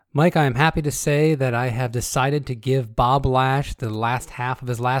Mike, I am happy to say that I have decided to give Bob Lash the last half of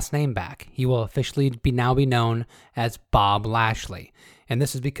his last name back. He will officially now be known as Bob Lashley. And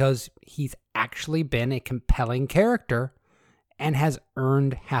this is because he's actually been a compelling character and has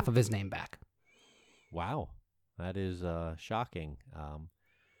earned half of his name back. Wow. That is shocking.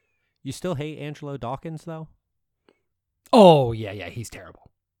 You still hate Angelo Dawkins, though? Oh, yeah, he's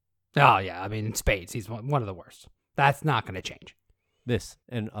terrible. Oh, yeah, I mean, in spades, he's one of the worst. That's not going to change. This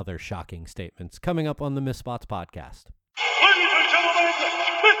and other shocking statements coming up on the Miss Spots podcast. Ladies and gentlemen, this is the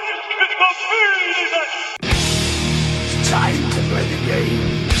main event. It's time to play the game.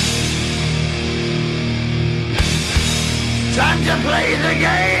 Time to play the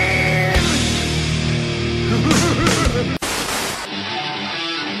game.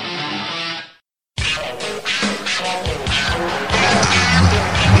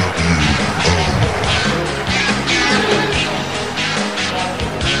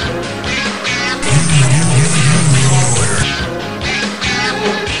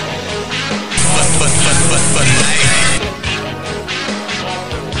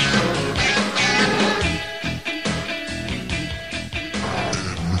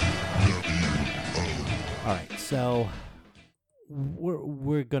 All right, so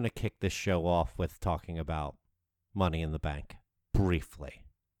we're going to kick this show off with talking about Money in the Bank briefly.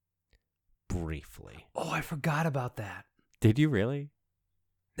 Oh, I forgot about that. Did you really?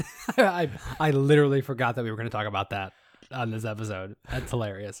 I literally forgot that we were going to talk about that on this episode. That's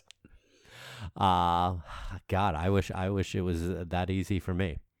hilarious. God, I wish it was that easy for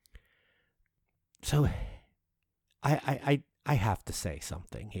me. So I have to say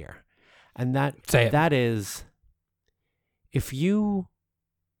something here. And that is, if you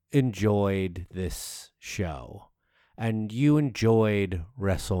enjoyed this show and you enjoyed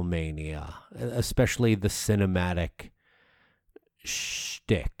WrestleMania, especially the cinematic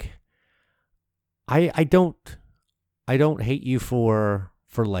shtick, I don't hate you for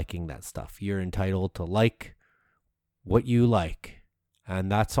liking that stuff. You're entitled to like what you like,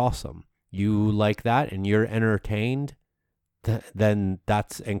 and that's awesome. You like that and you're entertained, then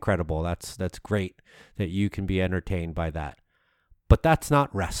that's incredible. That's great that you can be entertained by that. But that's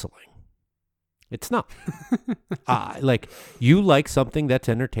not wrestling. It's not. Like, you like something that's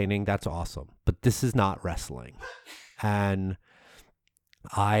entertaining, that's awesome. But this is not wrestling. And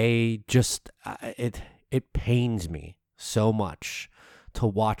I just, it pains me so much to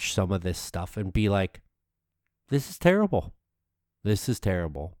watch some of this stuff and be like, this is terrible. This is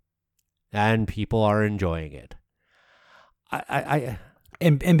terrible. And people are enjoying it.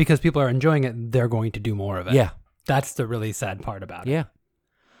 And because people are enjoying it, they're going to do more of it. Yeah. That's the really sad part about it. Yeah.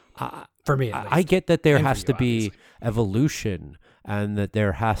 For me, at least. I get that there And for has you, to be obviously. evolution, and that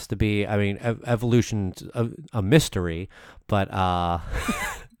there has to be, I mean, evolution's a mystery, but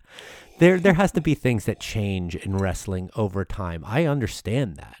there has to be things that change in wrestling over time. I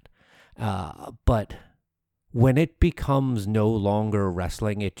understand that. But when it becomes no longer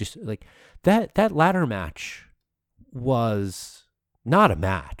wrestling, it just, like, that ladder match was not a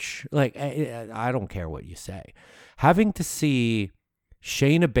match. Like, I don't care what you say. Having to see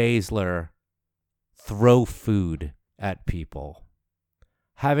Shayna Baszler throw food at people,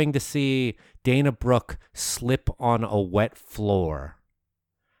 having to see Dana Brooke slip on a wet floor,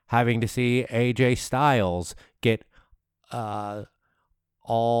 having to see AJ Styles get all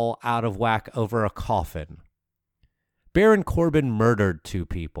out of whack over a coffin. Baron Corbin murdered 2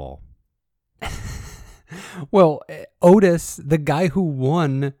 people. Well, Otis, the guy who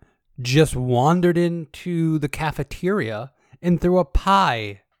won, just wandered into the cafeteria and threw a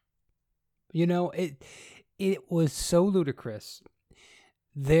pie. You know, it was so ludicrous.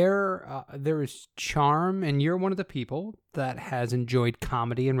 There is charm, and you're one of the people that has enjoyed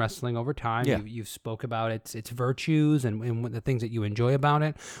comedy and wrestling over time. Yeah. You spoke about its virtues and the things that you enjoy about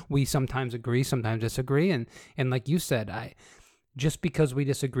it. We sometimes agree, sometimes disagree, and like you said, just because we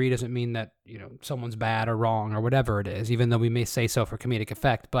disagree doesn't mean that, you know, someone's bad or wrong or whatever it is, even though we may say so for comedic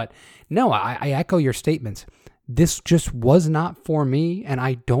effect. But no, I echo your statements. This just was not for me, and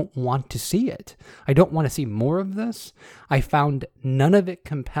I don't want to see it. I don't want to see more of this. I found none of it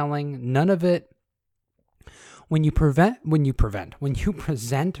compelling, none of it. When you present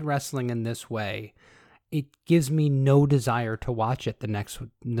wrestling in this way, it gives me no desire to watch it the next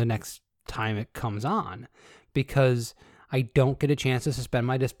time it comes on, because I don't get a chance to suspend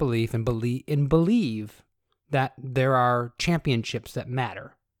my disbelief and believe that there are championships that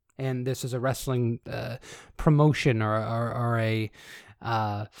matter. And this is a wrestling promotion or a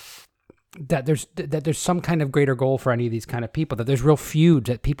that there's some kind of greater goal for any of these kind of people, that there's real feuds,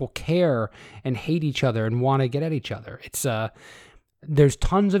 that people care and hate each other and want to get at each other. It's there's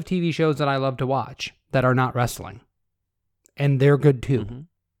tons of TV shows that I love to watch that are not wrestling, and they're good too. Mhm.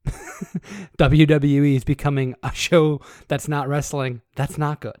 WWE is becoming a show that's not wrestling. That's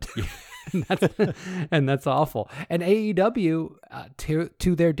not good. and that's awful. And AEW,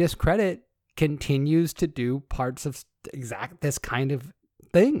 to their discredit, continues to do parts of exact this kind of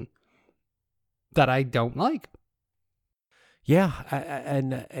thing that I don't like.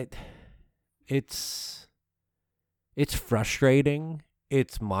 Yeah, it's frustrating.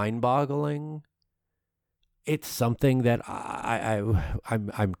 It's mind-boggling. It's something that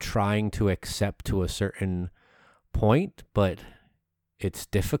I'm trying to accept to a certain point, but it's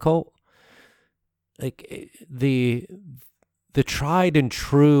difficult. Like the tried and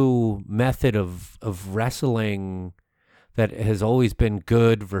true method of wrestling that has always been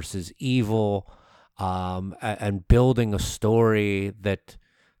good versus evil, and building a story that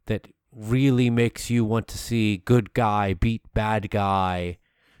really makes you want to see good guy beat bad guy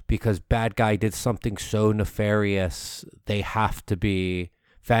because bad guy did something so nefarious they have to be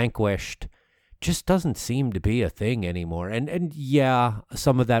vanquished, just doesn't seem to be a thing anymore. And yeah,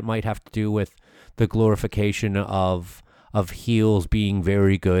 some of that might have to do with the glorification of heels being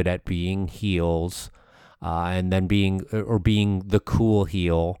very good at being heels, and then being the cool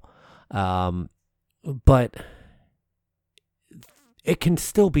heel. But it can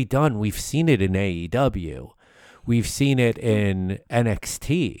still be done. We've seen it in AEW. We've seen it in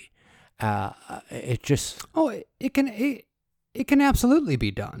NXT. It just it can absolutely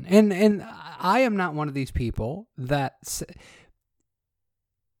be done. And I am not one of these people that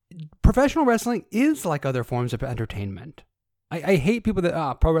professional wrestling is like other forms of entertainment. I hate people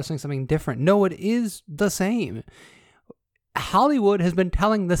that pro wrestling is something different. No, it is the same. Hollywood has been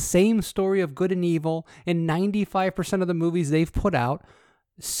telling the same story of good and evil in 95% of the movies they've put out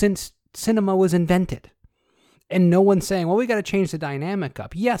since cinema was invented. And no one's saying, well, we got to change the dynamic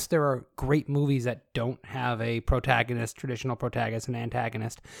up. Yes, there are great movies that don't have a protagonist, traditional protagonist, and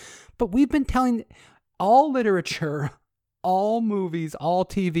antagonist. But we've been telling all literature, all movies, all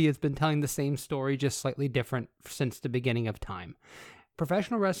TV has been telling the same story, just slightly different since the beginning of time.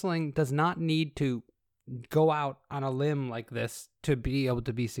 Professional wrestling does not need to go out on a limb like this to be able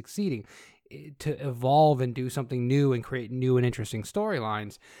to be succeeding, to evolve and do something new and create new and interesting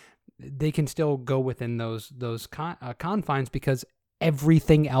storylines. They can still go within those confines because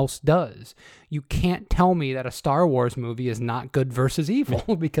everything else does. You can't tell me that a Star Wars movie is not good versus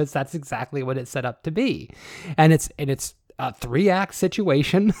evil because that's exactly what it's set up to be. And it's a 3-act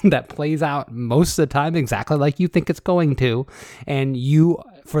situation that plays out most of the time exactly like you think it's going to. And you,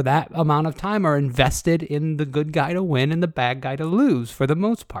 for that amount of time, are invested in the good guy to win and the bad guy to lose for the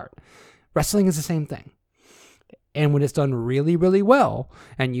most part. Wrestling is the same thing. And when it's done really, really well,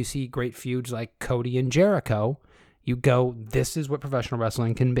 and you see great feuds like Cody and Jericho, you go, this is what professional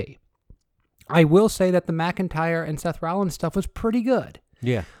wrestling can be. I will say that the McIntyre and Seth Rollins stuff was pretty good.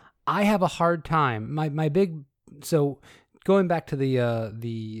 Yeah. I have a hard time. So going back to the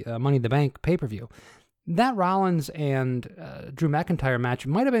Money in the Bank pay-per-view, that Rollins and Drew McIntyre match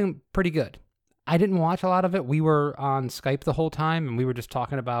might have been pretty good. I didn't watch a lot of it. We were on Skype the whole time, and we were just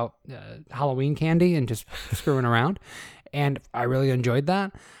talking about Halloween candy and just screwing around, and I really enjoyed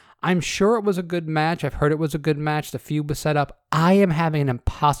that. I'm sure it was a good match. I've heard it was a good match. The feud was set up. I am having an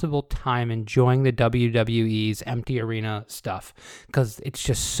impossible time enjoying the WWE's empty arena stuff because it's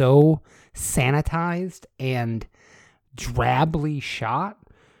just so sanitized and drably shot.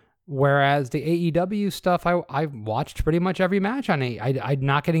 Whereas the AEW stuff, I watched pretty much every match on it. I'm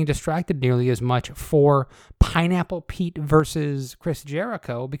not getting distracted nearly as much for Pineapple Pete versus Chris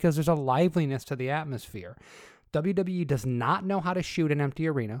Jericho because there's a liveliness to the atmosphere. WWE does not know how to shoot an empty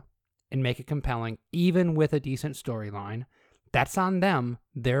arena and make it compelling, even with a decent storyline. That's on them.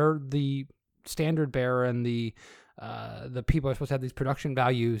 They're the standard bearer, and the people are supposed to have these production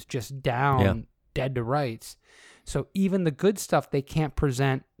values just down, dead to rights. So even the good stuff they can't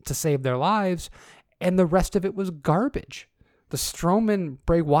present to save their lives, and the rest of it was garbage. The Strowman,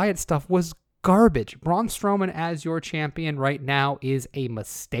 Bray Wyatt stuff was garbage. Braun Strowman as your champion right now is a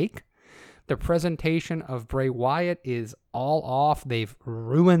mistake. The presentation of Bray Wyatt is all off. They've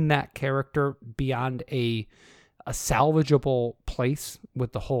ruined that character beyond a salvageable place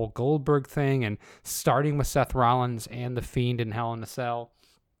with the whole Goldberg thing, and starting with Seth Rollins and The Fiend in Hell in a Cell.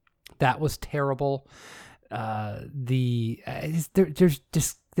 That was terrible. There's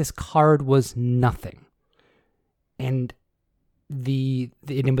just, this card was nothing, and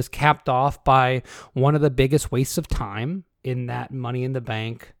it was capped off by one of the biggest wastes of time in that Money in the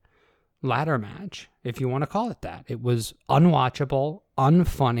Bank ladder match, if you want to call it that. It was unwatchable,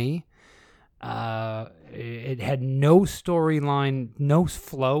 unfunny. It had no storyline, no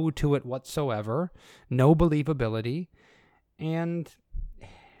flow to it whatsoever, no believability, and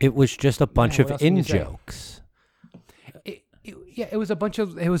It was just a bunch what of else can you say? in-jokes. it was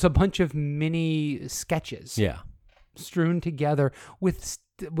a bunch of mini sketches. Yeah. Strewn together with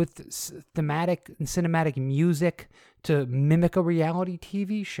thematic and cinematic music to mimic a reality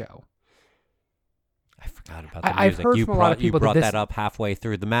TV show. I forgot about the I've music. heard You from a lot of brought, you people that brought this- that up halfway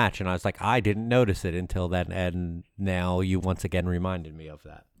through the match, and I was like, I didn't notice it until then, and now you once again reminded me of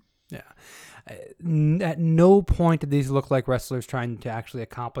that. Yeah. At no point did these look like wrestlers trying to actually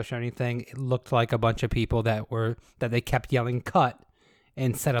accomplish anything. It looked like a bunch of people that they kept yelling "cut"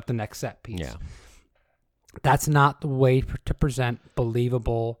 and set up the next set piece. Yeah. That's not the way to present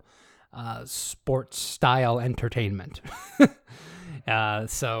believable sports style entertainment.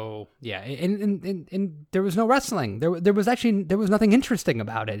 So yeah, and there was no wrestling. There was nothing interesting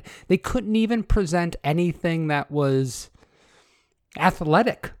about it. They couldn't even present anything that was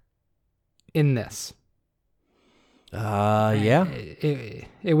athletic in this. Yeah.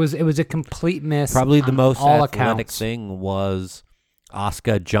 It was a complete miss. Probably the on most all athletic accounts. thing was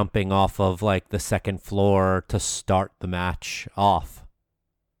Asuka jumping off of like the second floor to start the match off.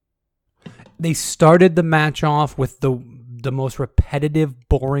 They started the match off with the most repetitive,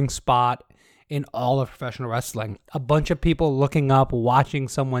 boring spot in all of professional wrestling. A bunch of people looking up, watching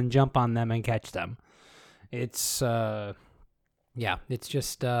someone jump on them and catch them. It's it's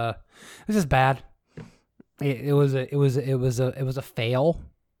just bad. It was a fail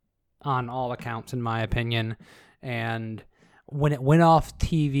on all accounts, in my opinion. And when it went off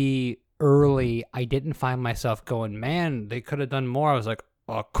TV early, I didn't find myself going, man, they could have done more. I was like,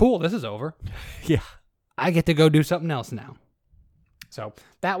 oh, cool, this is over. Yeah. I get to go do something else now. So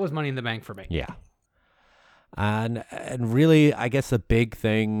that was Money in the Bank for me. Yeah. And really, I guess the big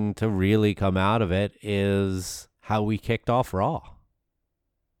thing to really come out of it is how we kicked off Raw.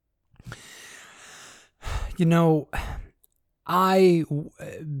 You know,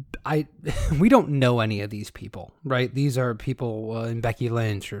 we don't know any of these people, right? These are people in Becky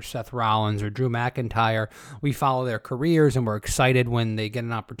Lynch or Seth Rollins or Drew McIntyre. We follow their careers and we're excited when they get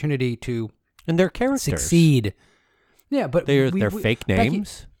an opportunity to And their characters. succeed. Yeah, but They're we- fake Becky-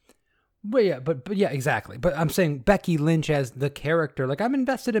 names. Well, yeah, but yeah, exactly. But I'm saying Becky Lynch as the character. Like, I'm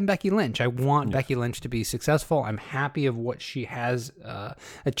invested in Becky Lynch. I want Becky Lynch to be successful. I'm happy of what she has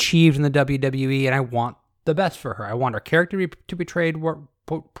achieved in the WWE, and I want the best for her. I want her character to be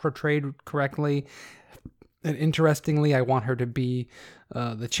portrayed correctly. And interestingly, I want her to be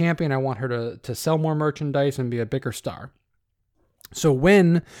the champion. I want her to sell more merchandise and be a bigger star. So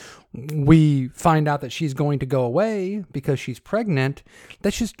when we find out that she's going to go away because she's pregnant,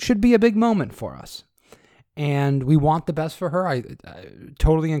 that should be a big moment for us. And we want the best for her. I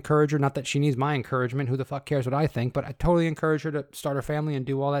totally encourage her. Not that she needs my encouragement. Who the fuck cares what I think? But I totally encourage her to start her family and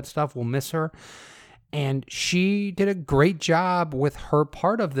do all that stuff. We'll miss her. And she did a great job with her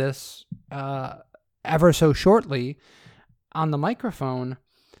part of this ever so shortly on the microphone.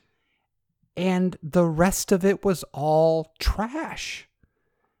 And the rest of it was all trash.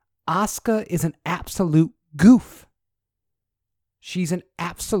 Asuka is an absolute goof. She's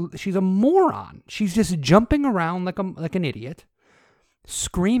a moron. She's just jumping around like an idiot,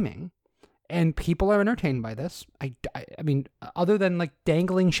 screaming, and people are entertained by this. I mean, other than like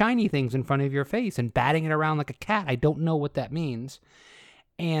dangling shiny things in front of your face and batting it around like a cat, I don't know what that means.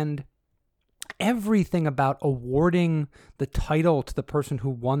 And everything about awarding the title to the person who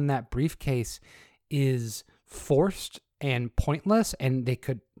won that briefcase is forced and pointless, and they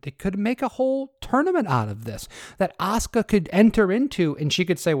could make a whole tournament out of this that Asuka could enter into, and she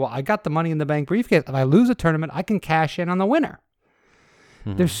could say, well, I got the Money in the Bank briefcase. If I lose a tournament, I can cash in on the winner.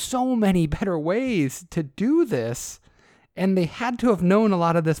 Mm-hmm. There's so many better ways to do this, and they had to have known a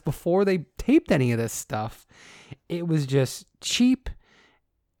lot of this before they taped any of this stuff. It was just cheap.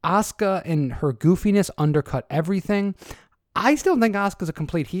 Asuka and her goofiness undercut everything. I still think Asuka's a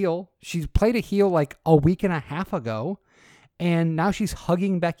complete heel. She's played a heel like a week and a half ago, and now she's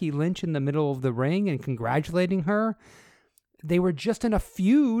hugging Becky Lynch in the middle of the ring and congratulating her. They were just in a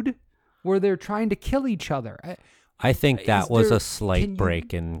feud where they're trying to kill each other. I think that was there- a slight can you-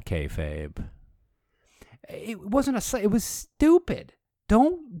 break in kayfabe. It wasn't it was stupid.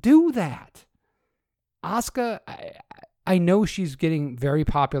 Don't do that. Asuka, I know she's getting very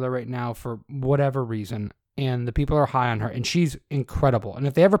popular right now for whatever reason, and the people are high on her, and she's incredible. And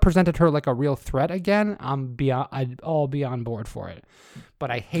if they ever presented her like a real threat again, I'd all be on board for it.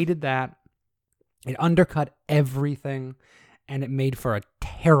 But I hated that. It undercut everything, and it made for a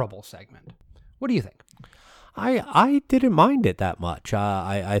terrible segment. What do you think? I didn't mind it that much.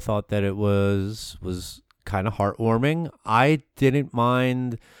 I thought that it was kind of heartwarming. I didn't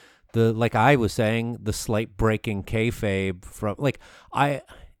mind like I was saying, the slight breaking kayfabe from like I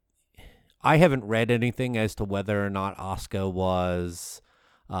haven't read anything as to whether or not Asuka was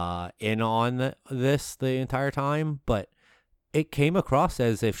in on this the entire time, but it came across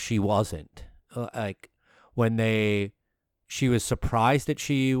as if she wasn't. Like when she was surprised that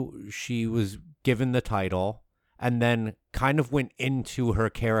she was given the title, and then kind of went into her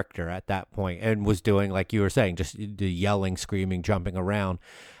character at that point and was doing, like you were saying, just the yelling, screaming, jumping around.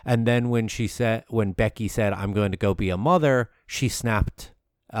 And then when Becky said, "I'm going to go be a mother," she snapped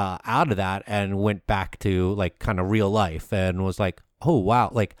out of that and went back to like kind of real life and was like, "Oh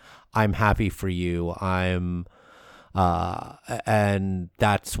wow, like I'm happy for you. I'm," and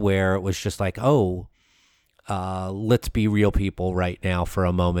that's where it was just like, "Oh, let's be real people right now for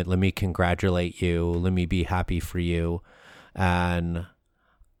a moment. Let me congratulate you. Let me be happy for you." And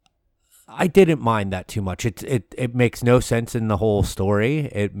I didn't mind that too much. It makes no sense in the whole story.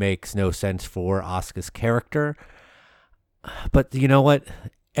 It makes no sense for Asuka's character. But you know what?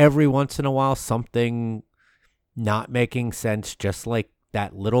 Every once in a while, something not making sense, just like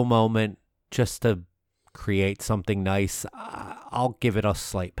that little moment, just to create something nice, I'll give it a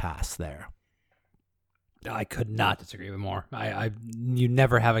slight pass there. I could not disagree with more. You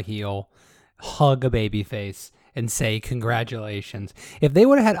never have a heel hug a babyface and say congratulations. If they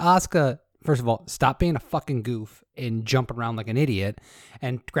would have had Asuka, first of all, stop being a fucking goof and jump around like an idiot,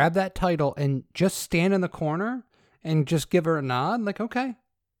 and grab that title and just stand in the corner and just give her a nod, like, okay.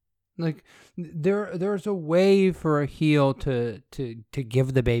 Like there's a way for a heel to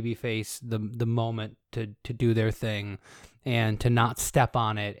give the babyface the moment to do their thing, and to not step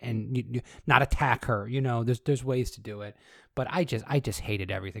on it and not attack her. You know, there's ways to do it. But I just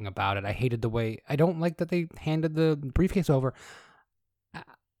hated everything about it. I hated the way, I don't like that they handed the briefcase over.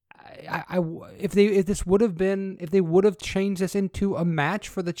 If they would have changed this into a match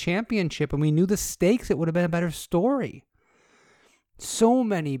for the championship and we knew the stakes, it would have been a better story. So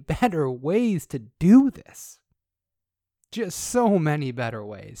many better ways to do this. Just so many better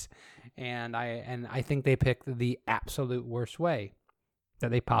ways. And I think they picked the absolute worst way that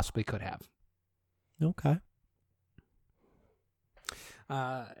they possibly could have. Okay.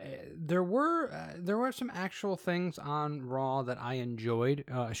 There were some actual things on Raw that I enjoyed,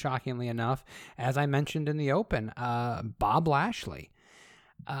 shockingly enough. As I mentioned in the open, Bob Lashley.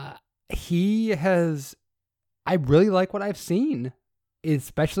 I really like what I've seen,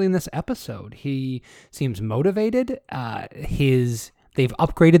 especially in this episode. He seems motivated. They've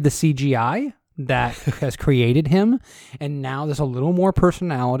upgraded the CGI that has created him, and now there's a little more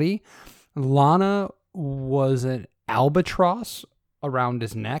personality. Lana was an albatross around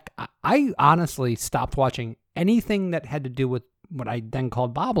his neck. I honestly stopped watching anything that had to do with what I then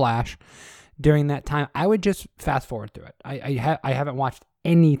called Bob Lash during that time. I would just fast forward through it. I haven't watched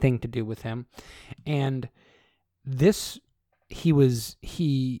anything to do with him. And this, there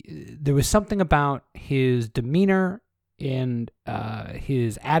was something about his demeanor and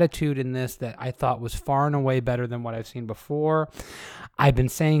his attitude in this that I thought was far and away better than what I've seen before. I've been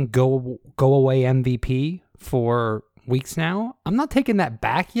saying go away MVP for weeks now. I'm not taking that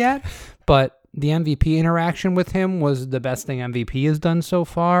back yet, but the MVP interaction with him was the best thing MVP has done so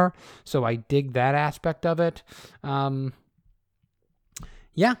far. So I dig that aspect of it.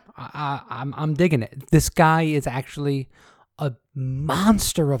 Yeah, I'm digging it. This guy is actually a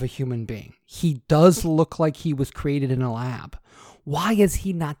monster of a human being. He does look like he was created in a lab. Why is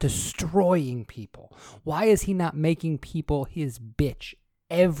he not destroying people? Why is he not making people his bitch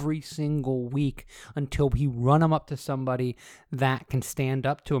every single week until he run him up to somebody that can stand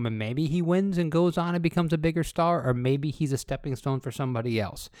up to him, and maybe he wins and goes on and becomes a bigger star, or maybe he's a stepping stone for somebody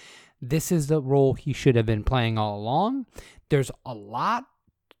else. This is the role he should have been playing all along. There's a lot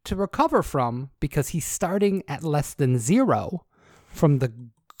to recover from because he's starting at less than 0 from the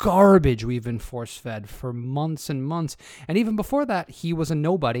garbage we've been force-fed for months and months. And even before that, he was a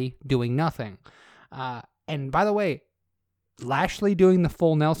nobody doing nothing. And by the way, Lashley doing the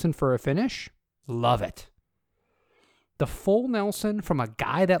full Nelson for a finish, love it. The full Nelson from a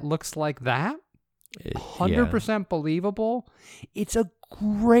guy that looks like that, 100% believable. It's a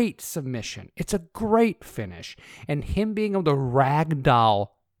great submission. It's a great finish. And him being able to ragdoll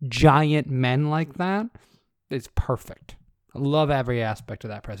giant men like that is perfect. I love every aspect of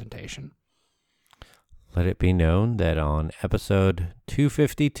that presentation. Let it be known that on episode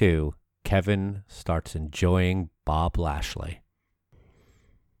 252, Kevin starts enjoying Bob Lashley.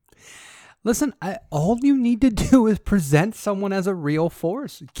 Listen, all you need to do is present someone as a real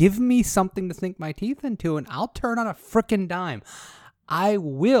force. Give me something to sink my teeth into, and I'll turn on a frickin' dime. I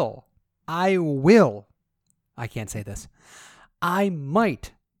can't say this. I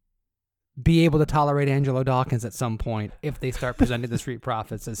might be able to tolerate Angelo Dawkins at some point if they start presenting the Street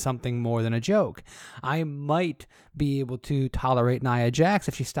Profits as something more than a joke. I might be able to tolerate Nia Jax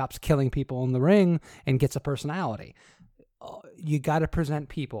if she stops killing people in the ring and gets a personality. You got to present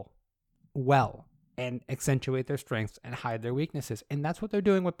people well and accentuate their strengths and hide their weaknesses. And that's what they're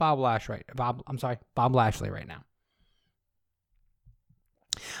doing with Bob Lashley right now.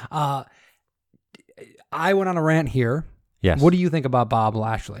 I went on a rant here. Yes. What do you think about Bob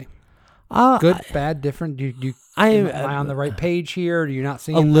Lashley? Good, bad, different? Am I on the right page here? Do you not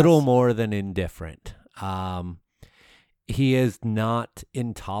see a little more than indifferent? He is not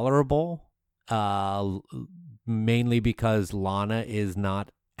intolerable, mainly because Lana is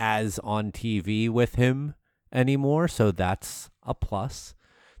not as on TV with him anymore, so that's a plus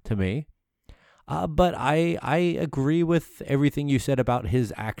to me. But I agree with everything you said about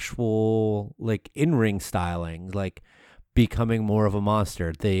his actual in-ring styling, becoming more of a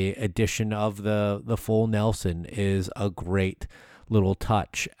monster. The addition of the full Nelson is a great little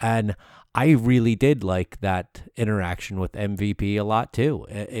touch, and I really did like that interaction with MVP a lot too.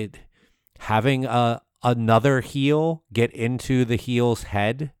 It having another heel get into the heel's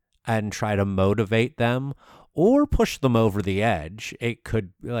head and try to motivate them or push them over the edge. It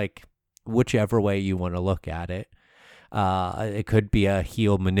could whichever way you want to look at it. It could be a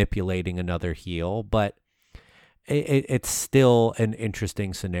heel manipulating another heel, but it's still an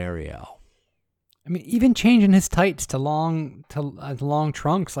interesting scenario. I mean, even changing his tights to long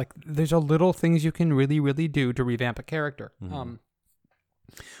trunks, there's a little things you can really, really do to revamp a character. Mm-hmm.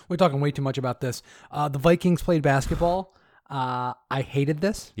 We're talking way too much about this. The Vikings played basketball. I hated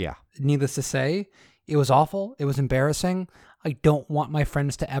this. Yeah. Needless to say, it was awful. It was embarrassing. I don't want my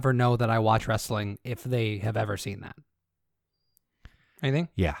friends to ever know that I watch wrestling if they have ever seen that. Anything?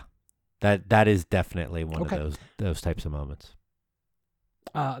 Yeah. That is definitely one of those types of moments.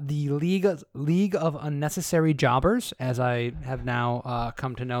 The League of Unnecessary Jobbers, as I have now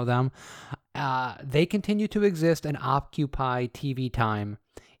come to know them, they continue to exist and occupy TV time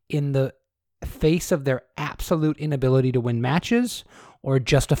in the face of their absolute inability to win matches or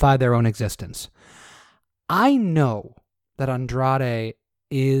justify their own existence. I know that Andrade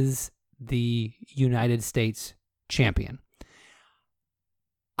is the United States champion.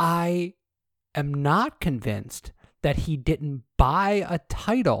 I am not convinced that he didn't buy a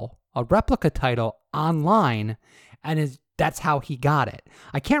title, a replica title, online, and that's how he got it.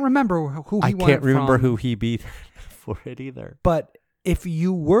 I can't remember who he won it from. I can't remember who he beat for it either. But if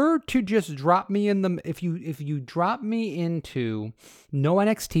you were to just drop me if you drop me into no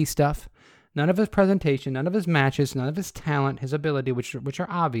NXT stuff, none of his presentation, none of his matches, none of his talent, his ability, which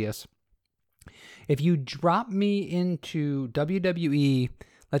are obvious. If you drop me into WWE,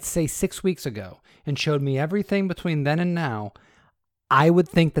 let's say 6 weeks ago, and showed me everything between then and now, I would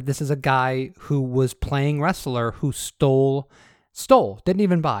think that this is a guy who was playing wrestler who didn't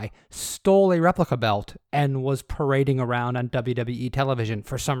even buy, stole a replica belt and was parading around on WWE television.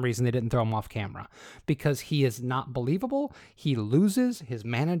 For some reason, they didn't throw him off camera because he is not believable. He loses. His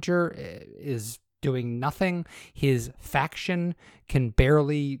manager is doing nothing. His faction can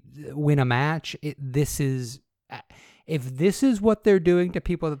barely win a match. If this is what they're doing to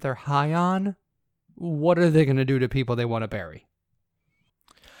people that they're high on, what are they going to do to people they want to bury?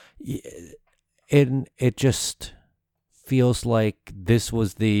 It just feels like this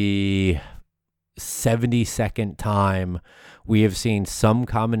was the 72nd time we have seen some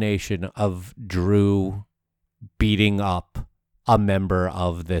combination of Drew beating up a member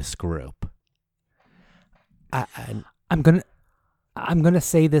of this group. I'm gonna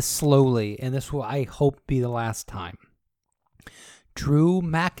say this slowly, and this will, I hope, be the last time. Drew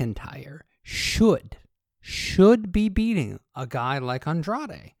McIntyre should be beating a guy like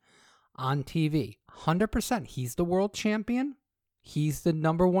Andrade on TV. 100%. He's the world champion. He's the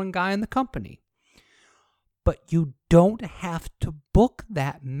number one guy in the company. But you don't have to book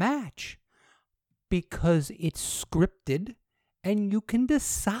that match because it's scripted and you can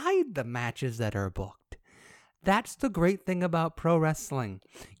decide the matches that are booked. That's the great thing about pro wrestling.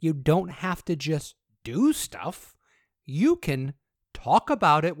 You don't have to just do stuff. You can talk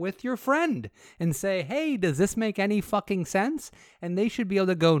about it with your friend and say, hey, does this make any fucking sense? And they should be able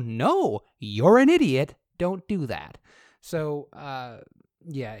to go, no, you're an idiot. Don't do that. So, I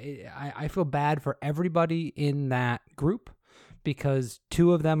feel bad for everybody in that group because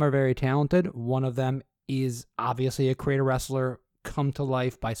two of them are very talented. One of them is obviously a creator wrestler come to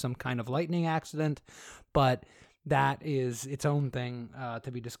life by some kind of lightning accident, but that is its own thing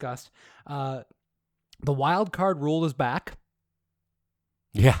to be discussed. The wild card rule is back.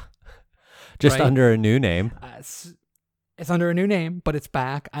 Yeah. Just Right. under a new name. It's under a new name, but it's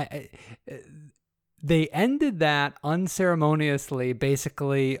back. They ended that unceremoniously,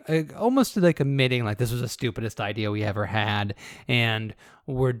 basically almost like admitting like this was the stupidest idea we ever had, and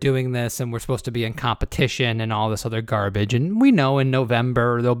we're doing this and we're supposed to be in competition and all this other garbage. And we know in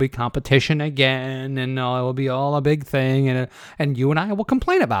November there'll be competition again, and it will be all a big thing, and you and I will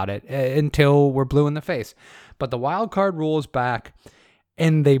complain about it until we're blue in the face. But the wild card rule is back,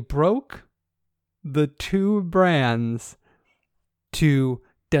 and they broke the two brands to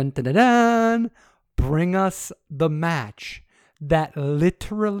dun dun dun dun, bring us the match that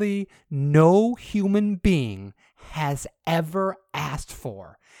literally no human being has ever asked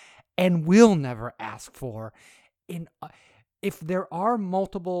for and will never ask for. If there are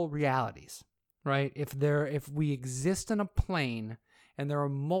multiple realities, right? If we exist in a plane and there are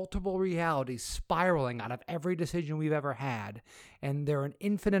multiple realities spiraling out of every decision we've ever had, and there are an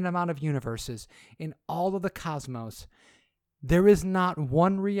infinite amount of universes in all of the cosmos, there is not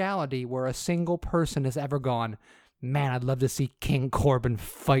one reality where a single person has ever gone, man, I'd love to see King Corbin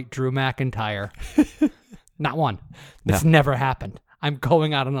fight Drew McIntyre. Not one. No. It's never happened. I'm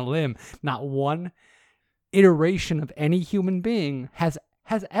going out on a limb. Not one iteration of any human being has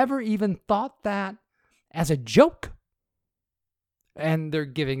ever even thought that as a joke. And they're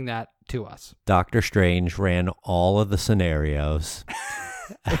giving that to us. Doctor Strange ran all of the scenarios.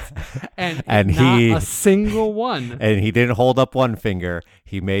 And And not he- a single one. And he didn't hold up one finger.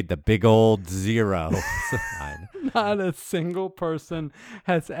 He made the big old 0 sign. Not a single person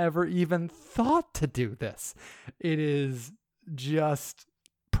has ever even thought to do this. It is just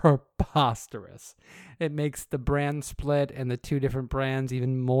preposterous. It makes the brand split and the two different brands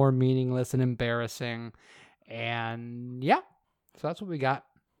even more meaningless and embarrassing. And yeah, so that's what we got.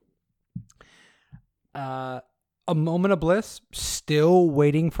 A Moment of Bliss, still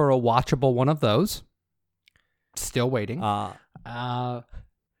waiting for a watchable one of those. Still waiting.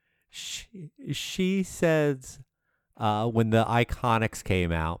 She says when the Iconics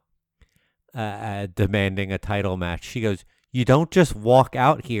came out demanding a title match, she goes, you don't just walk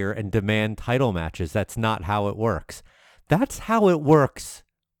out here and demand title matches. That's not how it works. That's how it works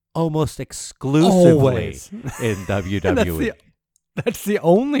almost exclusively Always. in WWE. That's the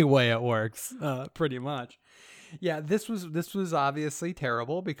only way it works, pretty much. Yeah, this was obviously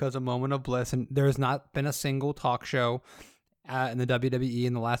terrible because A Moment of Bliss, and there has not been a single talk show in the WWE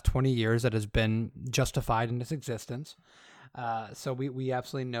in the last 20 years that has been justified in its existence. So we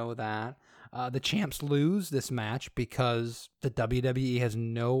absolutely know that. The champs lose this match because the WWE has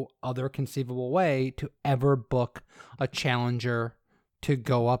no other conceivable way to ever book a challenger to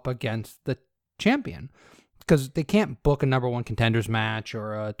go up against the champion. Because they can't book a number one contenders match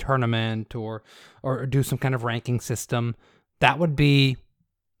or a tournament or do some kind of ranking system. That would be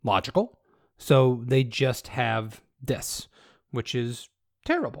logical. So they just have this, which is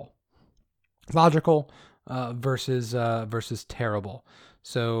terrible. Logical versus terrible.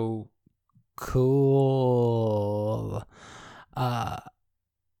 So cool.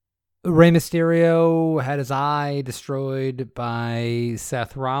 Rey Mysterio had his eye destroyed by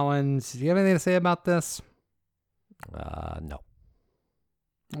Seth Rollins. Do you have anything to say about this? No.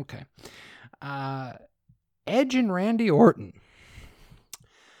 Okay. Edge and Randy Orton.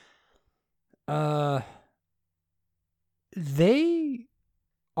 They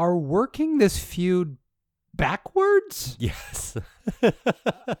are working this feud backwards. Yes.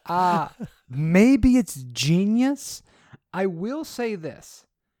 Maybe it's genius. I will say this.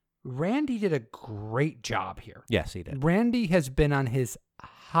 Randy did a great job here. Yes, he did. Randy has been on his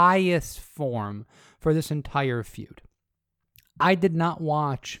highest form for this entire feud. I did not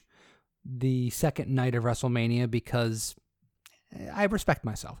watch the second night of WrestleMania because I respect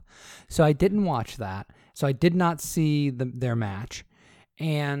myself. So I didn't watch that. So I did not see their match.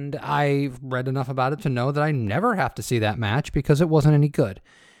 And I read enough about it to know that I never have to see that match because it wasn't any good.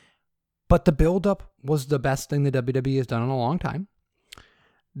 But the build-up was the best thing the WWE has done in a long time.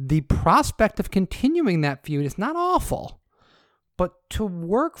 The prospect of continuing that feud is not awful. But to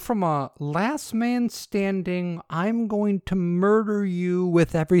work from a last man standing, I'm going to murder you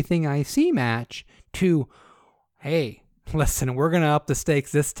with everything I see match to, hey, listen, we're going to up the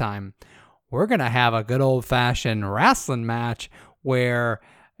stakes this time. We're going to have a good old-fashioned wrestling match where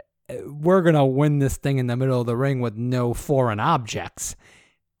we're going to win this thing in the middle of the ring with no foreign objects.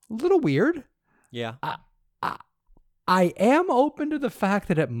 A little weird. Yeah. I am open to the fact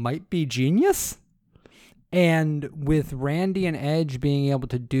that it might be genius. And with Randy and Edge being able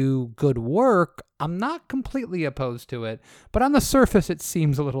to do good work, I'm not completely opposed to it. But on the surface, it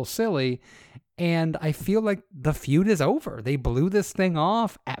seems a little silly. And I feel like the feud is over. They blew this thing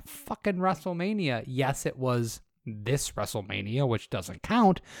off at fucking WrestleMania. Yes, it was this WrestleMania, which doesn't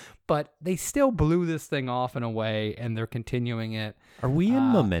count. But they still blew this thing off in a way, and they're continuing it. Are we in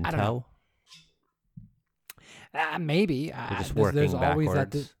I don't Memento? know. Maybe. We're just working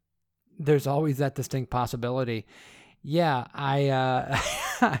backwards. There's always that distinct possibility. Yeah, I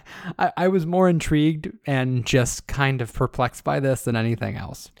was more intrigued and just kind of perplexed by this than anything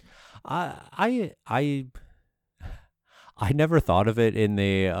else. I never thought of it in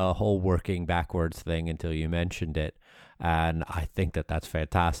the whole working backwards thing until you mentioned it, and I think that that's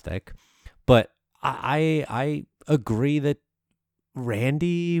fantastic. But I agree that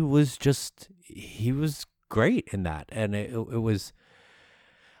Randy was he was great in that, and it was.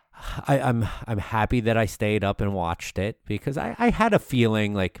 I'm happy that I stayed up and watched it because I had a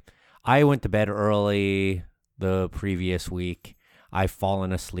feeling like I went to bed early the previous week. I've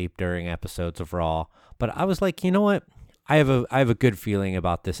fallen asleep during episodes of Raw, but I was like, you know what? I have a good feeling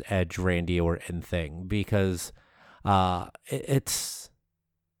about this Edge Randy Orton thing because it's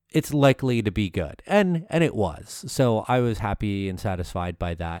likely to be good, and it was. So I was happy and satisfied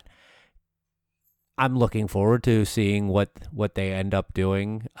by that. I'm looking forward to seeing what they end up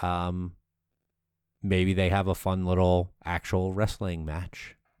doing. Maybe they have a fun little actual wrestling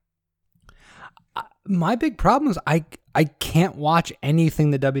match. My big problem is I can't watch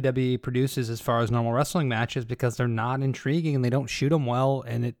anything the WWE produces as far as normal wrestling matches because they're not intriguing and they don't shoot them well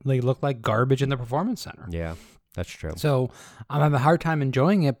and they look like garbage in the Performance Center. Yeah, that's true. So I'm having a hard time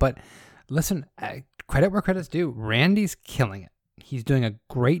enjoying it. But listen, credit where credit's due. Randy's killing it. He's doing a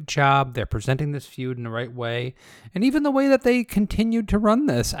great job. They're presenting this feud in the right way. And even the way that they continued to run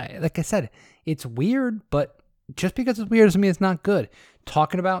this, like I said, it's weird, but just because it's weird doesn't mean it's not good.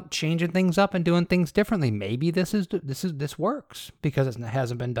 Talking about changing things up and doing things differently. Maybe this works because it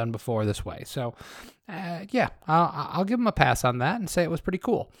hasn't been done before this way. So, yeah, I'll give him a pass on that and say it was pretty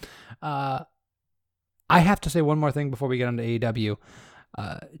cool. I have to say one more thing before we get on to AEW.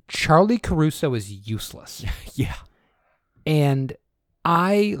 Charlie Caruso is useless. Yeah. And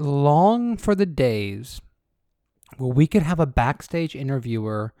I long for the days where we could have a backstage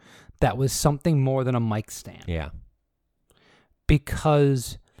interviewer that was something more than a mic stand. Yeah.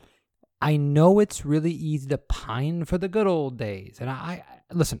 Because I know it's really easy to pine for the good old days. And I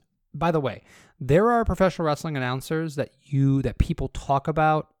listen, by the way, there are professional wrestling announcers that people talk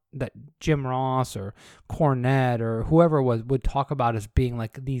about, that Jim Ross or Cornette or whoever would talk about as being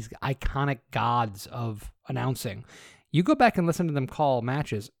like these iconic gods of announcing. You go back and listen to them call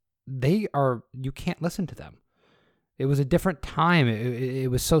matches, you can't listen to them. It was a different time. It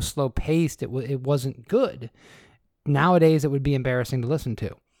was so slow paced. It wasn't good. Nowadays, it would be embarrassing to listen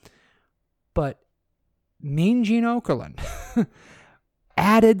to. But Mean Gene Okerlund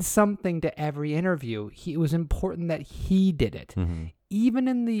added something to every interview. It was important that he did it. Mm-hmm. Even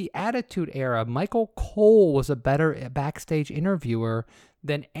in the Attitude Era, Michael Cole was a better backstage interviewer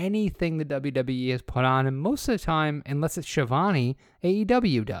than anything the WWE has put on. And most of the time, unless it's Shivani,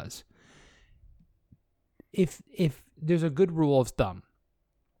 AEW does. If there's a good rule of thumb,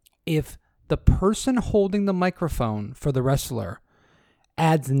 if the person holding the microphone for the wrestler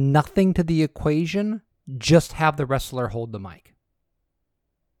adds nothing to the equation, just have the wrestler hold the mic.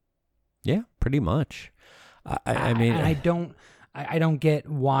 Yeah, pretty much. I mean, I don't get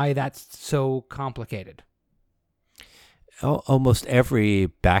why that's so complicated. Almost every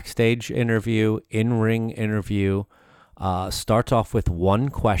backstage interview, in-ring interview, starts off with one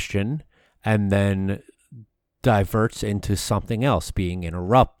question and then diverts into something else, being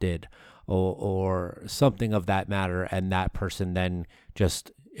interrupted or something of that matter, and that person then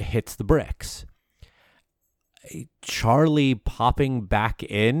just hits the bricks. Charlie popping back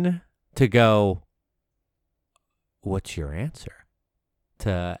in to go, "What's your answer?"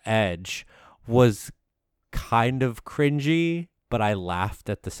 to Edge was kind of cringy, but I laughed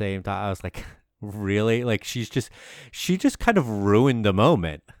at the same time. I was like, really? Like she just kind of ruined the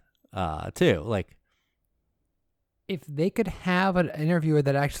moment, too. Like, if they could have an interviewer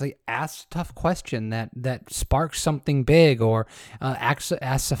that actually asks a tough question that sparks something big, or asks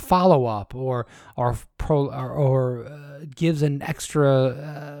a follow up, or gives an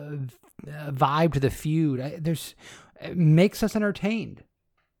extra vibe to the feud, it makes us entertained.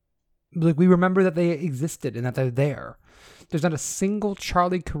 Like, we remember that they existed and that they're there. There's not a single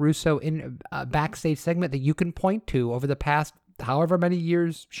Charlie Caruso in a backstage segment that you can point to over the past however many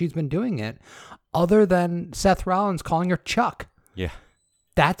years she's been doing it, other than Seth Rollins calling her Chuck. Yeah.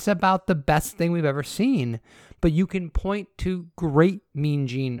 that's about the best thing we've ever seen. But you can point to great Mean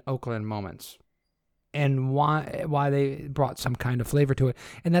Gene Oakland moments and why they brought some kind of flavor to it.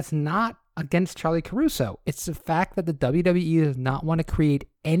 And that's not against Charlie Caruso. It's the fact that the WWE does not want to create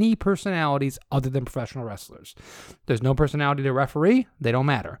any personalities other than professional wrestlers. There's no personality to referee. They don't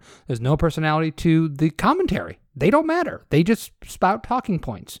matter. There's no personality to the commentary. They don't matter. They just spout talking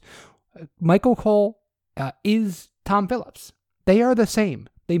points. Michael Cole is Tom Phillips. They are the same.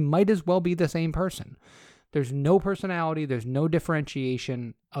 They might as well be the same person. There's no personality. There's no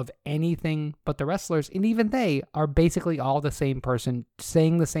differentiation of anything but the wrestlers. And even they are basically all the same person,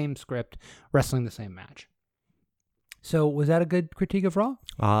 saying the same script, wrestling the same match. So was that a good critique of Raw?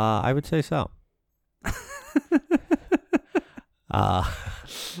 I would say so. All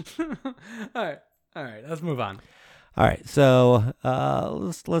right. Let's move on. All right. So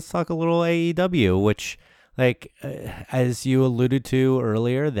let's talk a little AEW, which, as you alluded to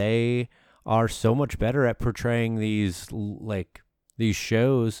earlier, they are so much better at portraying these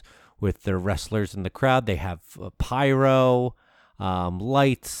shows with their wrestlers in the crowd. They have pyro,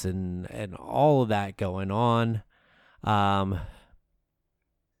 lights, and all of that going on.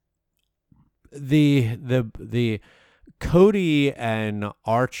 The Cody and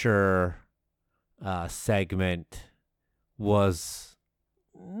Archer segment was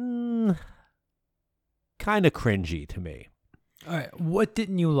kind of cringy to me. All right. What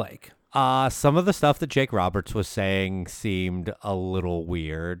didn't you like? Some of the stuff that Jake Roberts was saying seemed a little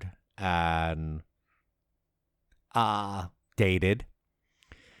weird and dated.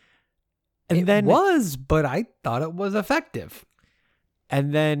 And then was, but I thought it was effective.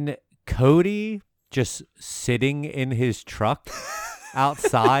 And then Cody just sitting in his truck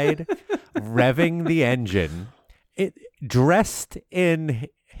outside, revving the engine, dressed in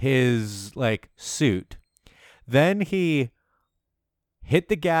his suit. Then he hit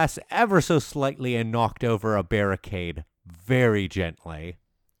the gas ever so slightly and knocked over a barricade very gently.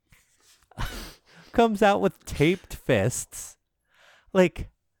 Comes out with taped fists.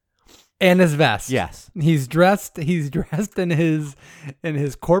 And his vest. Yes. He's dressed in his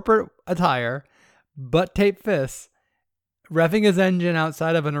corporate attire, butt tape fists, revving his engine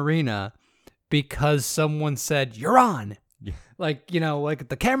outside of an arena because someone said, "You're on." Yeah.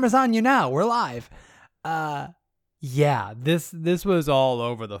 The camera's on you now. We're live. Yeah, this was all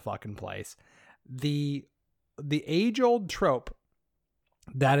over the fucking place. The age-old trope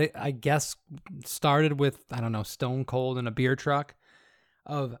that I guess started with, I don't know, Stone Cold in a beer truck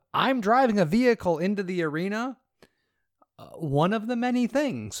of, I'm driving a vehicle into the arena. One of the many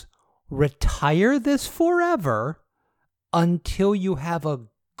things. Retire this forever until you have a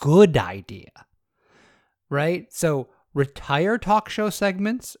good idea. Right? So retire talk show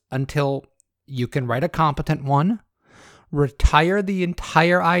segments until you can write a competent one. Retire the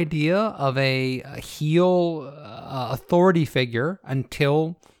entire idea of a heel authority figure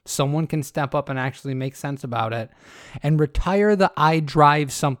until someone can step up and actually make sense about it. And retire the I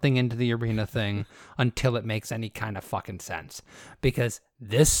drive something into the arena thing until it makes any kind of fucking sense. Because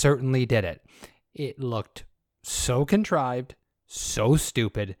this certainly did it. It looked so contrived, so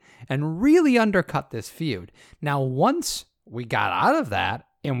stupid, and really undercut this feud. Now, once we got out of that,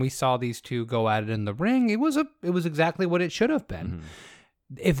 and we saw these two go at it in the ring, it was exactly what it should have been. Mm-hmm.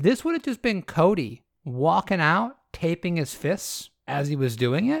 If this would have just been Cody walking out, taping his fists as he was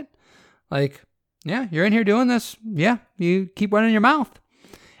doing it, yeah, you're in here doing this. Yeah, you keep running your mouth.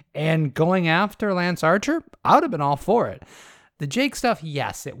 And going after Lance Archer, I would have been all for it. The Jake stuff,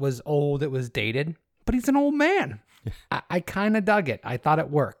 yes, it was old, it was dated, but he's an old man. I kind of dug it. I thought it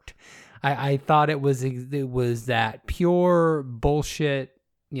worked. I thought it was that pure bullshit,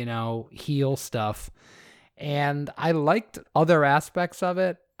 heel stuff. And I liked other aspects of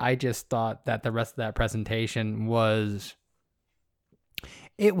it. I just thought that the rest of that presentation was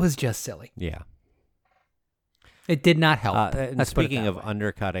just silly. Yeah. It did not help. And speaking of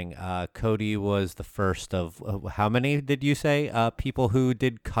undercutting, Cody was the first of, how many did you say, people who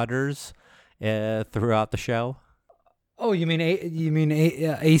did cutters throughout the show? Oh, you mean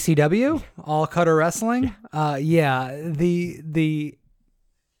ACW? All Cutter Wrestling? Yeah. The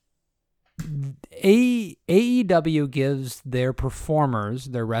AEW gives their performers,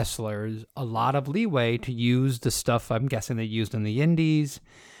 their wrestlers, a lot of leeway to use the stuff I'm guessing they used in the indies.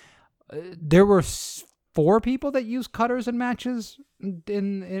 There were 4 people that use cutters in matches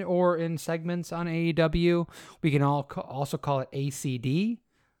in segments on AEW. We can also call it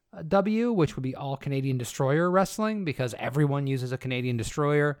ACDW, which would be All Canadian Destroyer Wrestling, because everyone uses a Canadian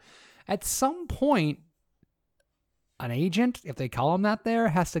Destroyer. At some point, an agent, if they call him that there,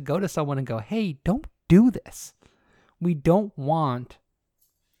 has to go to someone and go, hey, don't do this. We don't want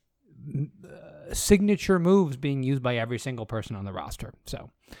signature moves being used by every single person on the roster.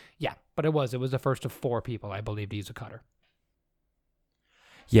 So, yeah, but it was the first of 4 people, I believe, to use a cutter.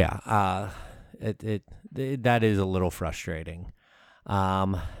 Yeah, that is a little frustrating.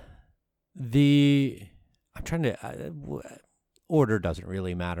 I'm trying to order doesn't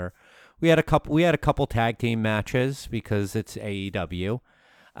really matter. We had a couple tag team matches because it's AEW.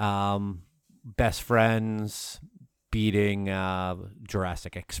 Best Friends beating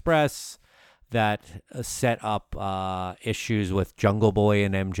Jurassic Express. That set up issues with Jungle Boy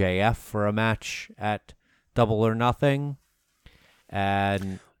and MJF for a match at Double or Nothing.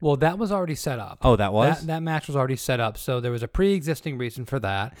 And well, that was already set up. Oh, that was? That match was already set up, so there was a pre-existing reason for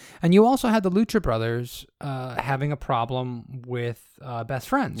that. And you also had the Lucha Brothers having a problem with Best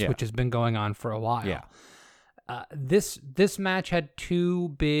Friends, which has been going on for a while. Yeah. This match had 2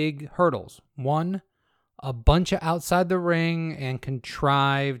 big hurdles. One, a bunch of outside the ring and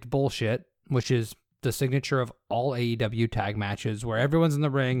contrived bullshit, which is the signature of all AEW tag matches, where everyone's in the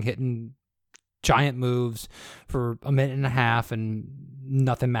ring hitting giant moves for a minute and a half and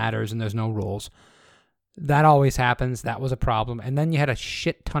nothing matters and there's no rules. That always happens. That was a problem. And then you had a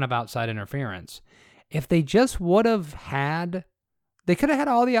shit ton of outside interference. If they just would have had, they could have had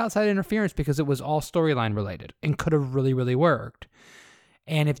all the outside interference because it was all storyline related and could have really, really worked.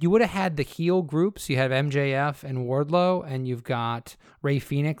 And if you would have had the heel groups, you have MJF and Wardlow, and you've got Rey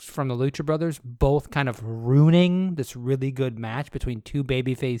Fenix from the Lucha Brothers, both kind of ruining this really good match between 2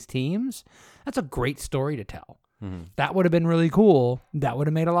 babyface teams. That's a great story to tell. Mm-hmm. That would have been really cool. That would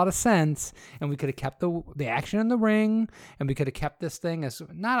have made a lot of sense, and we could have kept the action in the ring, and we could have kept this thing as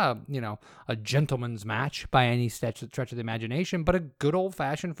not a gentleman's match by any stretch of the imagination, but a good old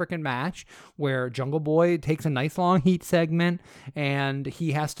fashioned freaking match where Jungle Boy takes a nice long heat segment, and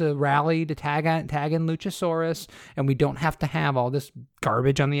he has to rally to tag in Luchasaurus, and we don't have to have all this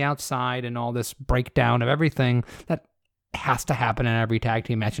garbage on the outside and all this breakdown of everything that has to happen in every tag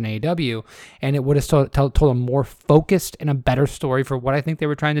team match in AEW, and it would have told a more focused and a better story for what I think they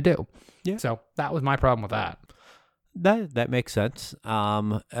were trying to do. Yeah. So that was my problem with that. That makes sense.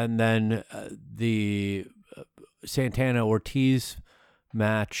 And then the Santana Ortiz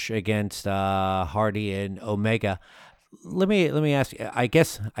match against Hardy and Omega. Let me ask you, I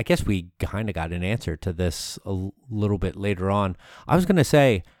guess we kind of got an answer to this a little bit later on. I was going to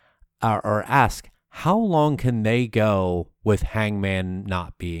say or ask, how long can they go with Hangman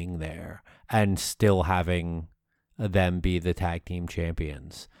not being there and still having them be the tag team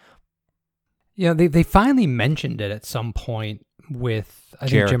champions? Yeah, they finally mentioned it at some point with, I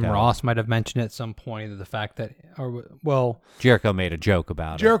think Jim Ross might have mentioned it at some point, the fact that, Jericho made a joke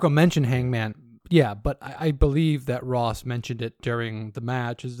about it. Jericho mentioned Hangman. Yeah, but I believe that Ross mentioned it during the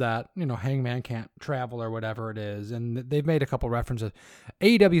match, is that, Hangman can't travel or whatever it is. And they've made a couple references.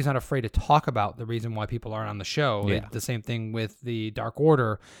 AEW is not afraid to talk about the reason why people aren't on the show. Yeah. The same thing with the Dark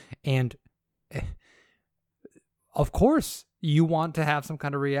Order. And of course, you want to have some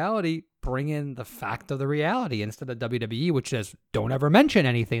kind of reality, bring in the fact of the reality instead of WWE, which says, don't ever mention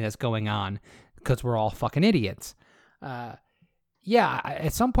anything that's going on because we're all fucking idiots. Yeah,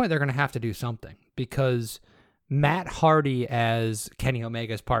 at some point they're going to have to do something because Matt Hardy as Kenny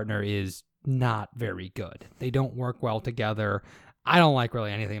Omega's partner is not very good. They don't work well together. I don't like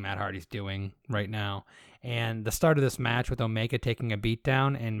really anything Matt Hardy's doing right now. And the start of this match with Omega taking a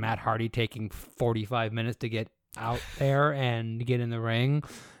beatdown and Matt Hardy taking 45 minutes to get out there and get in the ring.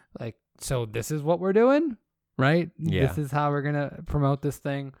 Like, so this is what we're doing, right? Yeah. This is how we're going to promote this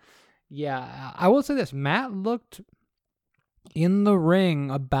thing. Yeah, I will say this. Matt looked in the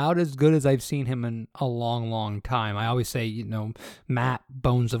ring about as good as I've seen him in a long, long time. I always say, Matt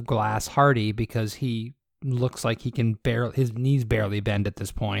Bones of Glass Hardy because he looks like he can his knees barely bend at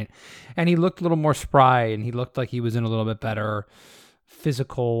this point. And he looked a little more spry and he looked like he was in a little bit better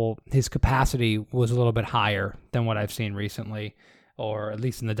physical. His capacity was a little bit higher than what I've seen recently, or at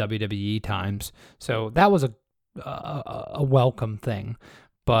least in the WWE times. So that was a welcome thing.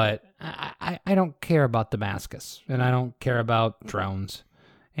 But I don't care about Damascus, and I don't care about drones.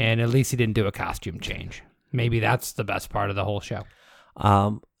 And at least he didn't do a costume change. Maybe that's the best part of the whole show.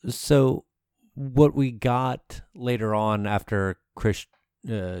 So what we got later on after Chris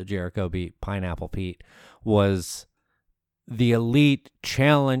Jericho beat Pineapple Pete was the Elite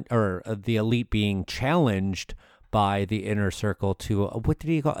challenge, or the Elite being challenged by the Inner Circle to what did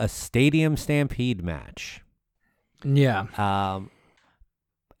he call a Stadium Stampede match? Yeah.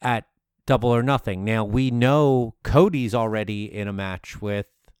 At Double or Nothing. Now, we know Cody's already in a match with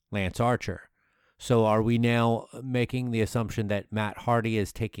Lance Archer. So are we now making the assumption that Matt Hardy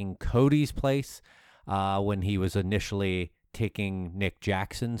is taking Cody's place when he was initially taking Nick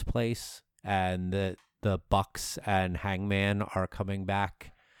Jackson's place, and the Bucks and Hangman are coming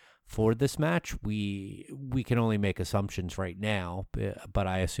back for this match. We can only make assumptions right now, but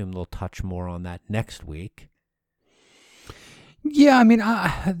I assume they'll touch more on that next week. Yeah, I mean,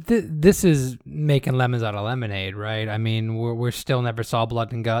 this is making lemons out of lemonade, right? I mean, we're still never saw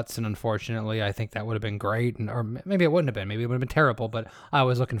Blood and Guts, and unfortunately, I think that would have been great, or maybe it wouldn't have been. Maybe it would have been terrible, but I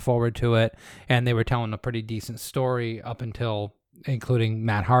was looking forward to it, and they were telling a pretty decent story up until including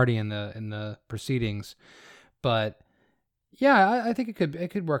Matt Hardy in the proceedings. But yeah, I think it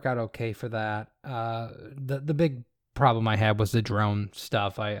could work out okay for that. The big problem I had was the drone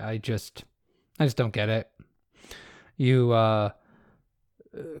stuff. I just don't get it.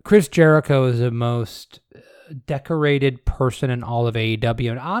 Chris Jericho is the most decorated person in all of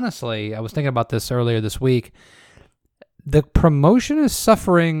AEW. And honestly, I was thinking about this earlier this week. The promotion is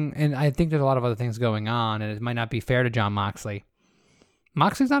suffering, and I think there's a lot of other things going on, and it might not be fair to Jon Moxley.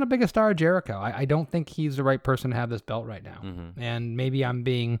 Moxley's not a big star of Jericho. I don't think he's the right person to have this belt right now. Mm-hmm. And maybe I'm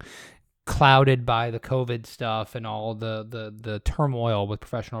being clouded by the COVID stuff and all the turmoil with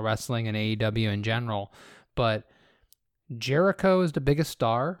professional wrestling and AEW in general. But Jericho is the biggest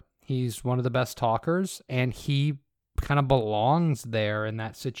star. He's one of the best talkers, and he kind of belongs there in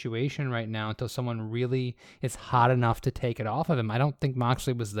that situation right now until someone really is hot enough to take it off of him. I don't think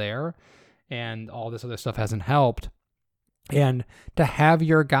Moxley was there, and all this other stuff hasn't helped. And to have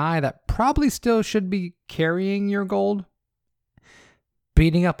your guy that probably still should be carrying your gold,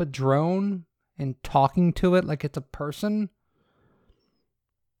 beating up a drone and talking to it like it's a person,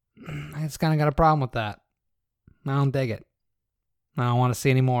 I just kind of got a problem with that. I don't dig it. I don't want to see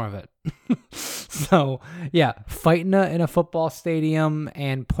any more of it. So, yeah, fighting in a football stadium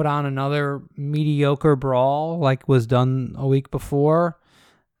and put on another mediocre brawl like was done a week before,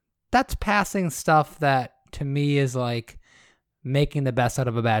 that's passing stuff that, to me, is like making the best out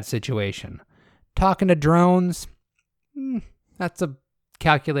of a bad situation. Talking to drones, that's a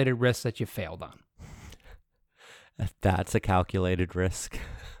calculated risk that you failed on. That's a calculated risk.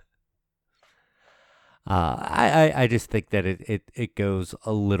 I just think that it goes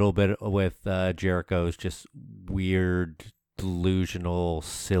a little bit with Jericho's just weird, delusional,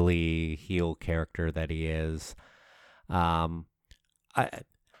 silly heel character that he is. By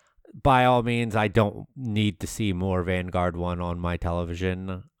all means, I don't need to see more Vanguard 1 on my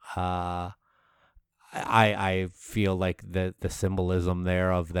television. I feel like the symbolism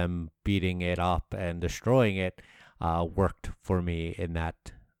there of them beating it up and destroying it worked for me in that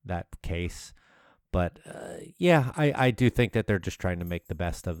case. But yeah, I do think that they're just trying to make the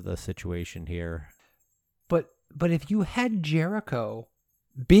best of the situation here. But if you had Jericho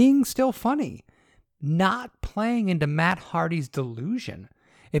being still funny, not playing into Matt Hardy's delusion,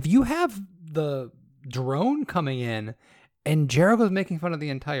 if you have the drone coming in and Jericho's making fun of the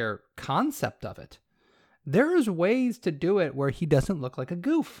entire concept of it, there's ways to do it where he doesn't look like a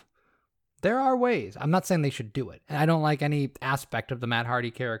goof. There are ways. I'm not saying they should do it. And I don't like any aspect of the Matt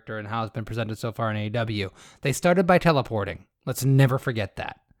Hardy character and how it's been presented so far in AEW. They started by teleporting. Let's never forget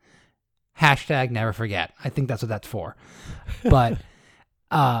that. Hashtag never forget. I think that's what that's for. But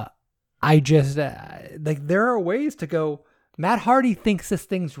I just, like, there are ways to go, Matt Hardy thinks this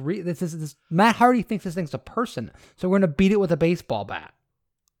thing's Matt Hardy thinks this thing's a person. So we're going to beat it with a baseball bat.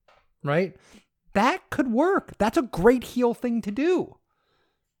 Right? That could work. That's a great heel thing to do.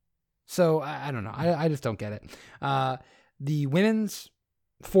 So, I don't know. I just don't get it. The women's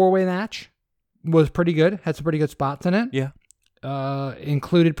 4-way match was pretty good. Had some pretty good spots in it. Yeah.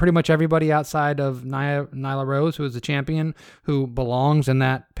 Included pretty much everybody outside of Nyla Rose, who is the champion, who belongs in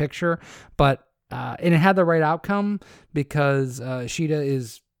that picture. But and it had the right outcome because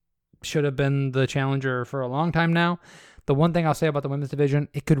Shida should have been the challenger for a long time now. The one thing I'll say about the women's division,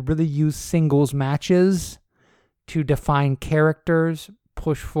 it could really use singles matches to define characters,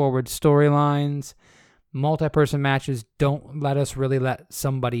 push forward storylines. Multi-person matches don't let us really let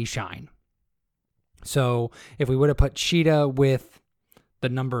somebody shine. So if we would have put Shida with the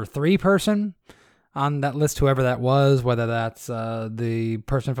number 3 person on that list, whoever that was, whether that's the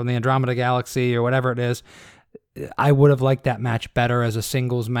person from the Andromeda Galaxy or whatever it is, I would have liked that match better as a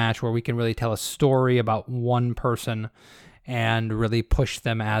singles match where we can really tell a story about one person and really push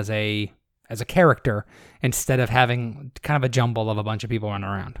them as a character instead of having kind of a jumble of a bunch of people running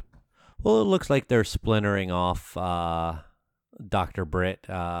around. Well, it looks like they're splintering off Dr. Britt,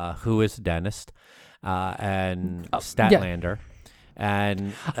 who is a dentist, and Statlander. Yeah.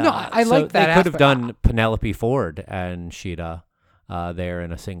 And I like that. They could have done Penelope Ford and Shida there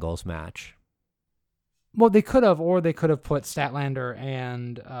in a singles match. Well, they could have, or they could have put Statlander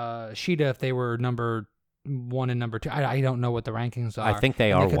and Shida if they were number 1 and number 2. I don't know what the rankings are. I think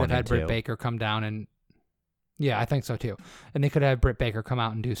they And are they could 1 have had and Britt 2. Baker come down and yeah, I think so too. And they could have Britt Baker come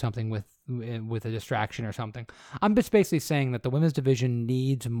out and do something with a distraction or something. I'm just basically saying that the women's division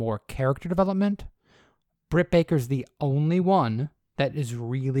needs more character development. Britt Baker's the only one that is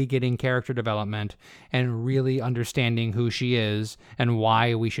really getting character development and really understanding who she is and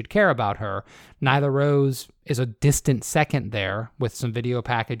why we should care about her. Nyla Rose is a distant second there with some video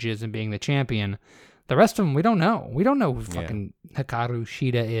packages and being the champion. The rest of them, we don't know. We don't know who fucking Hikaru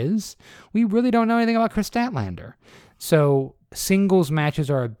Shida is. We really don't know anything about Chris Statlander. So singles matches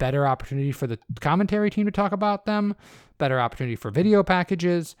are a better opportunity for the commentary team to talk about them, better opportunity for video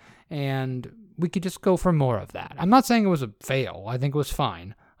packages, and we could just go for more of that. I'm not saying it was a fail. I think it was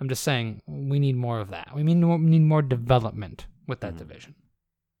fine. I'm just saying we need more of that. We need more development with that division.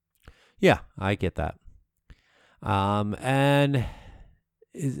 Yeah, I get that. And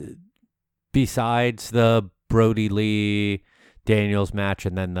besides the Brody Lee Daniels match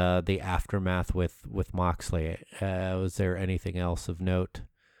and then the aftermath with Moxley, was there anything else of note?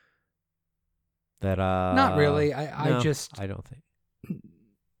 That Not really. no, I don't think.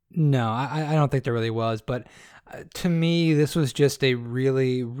 No, I don't think there really was. But to me, this was just a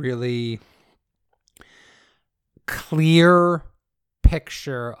really, really clear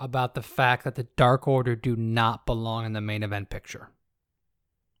picture about the fact that the Dark Order do not belong in the main event picture.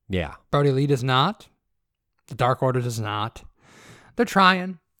 Yeah. Brody Lee does not. The Dark Order does not. They're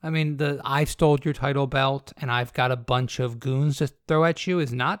trying. I mean, I stole your title belt and I've got a bunch of goons to throw at you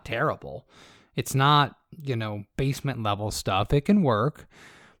is not terrible. It's not, basement level stuff. It can work,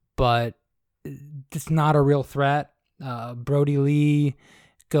 but it's not a real threat. Brody Lee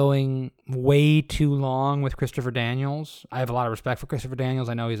going way too long with Christopher Daniels. I have a lot of respect for Christopher Daniels.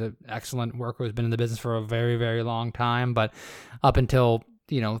 I know he's an excellent worker who's been in the business for a very, very long time, but up until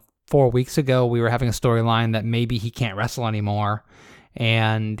 4 weeks ago, we were having a storyline that maybe he can't wrestle anymore,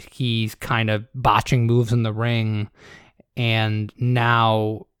 and he's kind of botching moves in the ring, and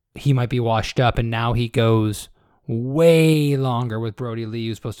now he might be washed up, and now he goes way longer with Brody Lee,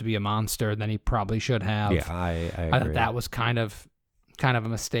 who's supposed to be a monster, than he probably should have. Yeah, I agree. I thought that was kind of a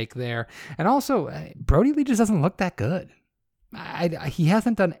mistake there. And also, Brody Lee just doesn't look that good. He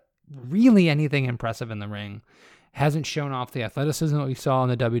hasn't done really anything impressive in the ring. Hasn't shown off the athleticism that we saw in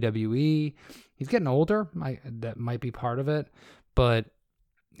the WWE. He's getting older. That might be part of it, but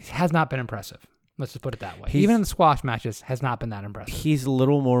he has not been impressive. Let's just put it that way. Even in the squash matches, has not been that impressive. He's a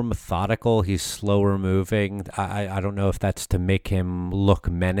little more methodical. He's slower moving. I don't know if that's to make him look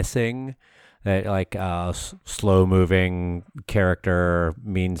menacing. That like slow moving character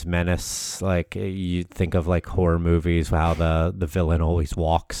means menace. Like you think of like horror movies, how the villain always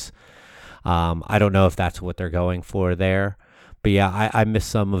walks. I don't know if that's what they're going for there, but yeah, I miss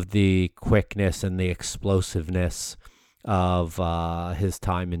some of the quickness and the explosiveness of his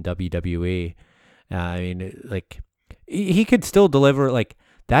time in WWE. I mean, like he could still deliver like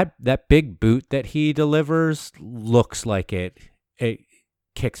that big boot that he delivers looks like it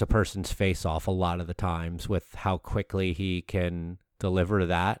kicks a person's face off a lot of the times with how quickly he can deliver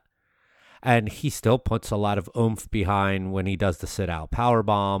that. And he still puts a lot of oomph behind when he does the sit out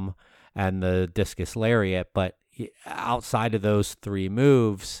powerbomb and the discus lariat, but outside of those three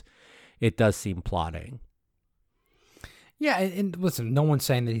moves, it does seem plodding. Yeah, and listen, no one's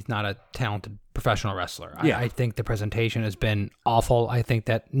saying that he's not a talented professional wrestler. Yeah. I think the presentation has been awful. I think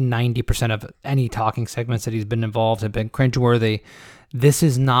that 90% of any talking segments that he's been involved have been cringeworthy. This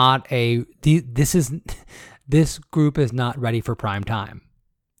group is not ready for prime time,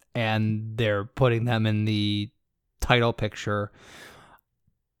 and they're putting them in the title picture.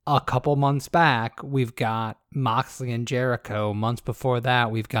 A couple months back, we've got Moxley and Jericho. Months before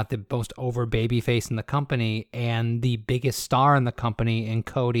that, we've got the most over babyface in the company and the biggest star in the company in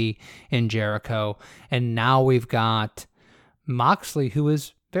Cody and Jericho. And now we've got Moxley, who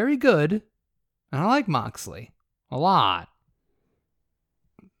is very good. And I like Moxley a lot.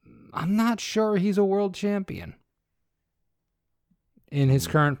 I'm not sure he's a world champion in his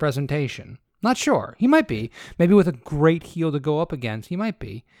current presentation. Not sure. He might be. Maybe with a great heel to go up against, he might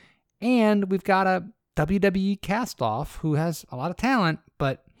be. And we've got a WWE cast-off who has a lot of talent,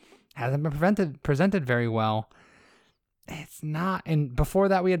 but hasn't been presented very well. It's not. And before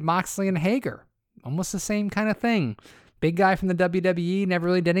that, we had Moxley and Hager. Almost the same kind of thing. Big guy from the WWE, never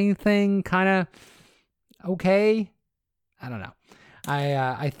really did anything. Kind of okay. I don't know.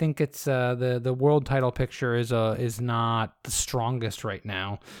 I think it's the world title picture is not the strongest right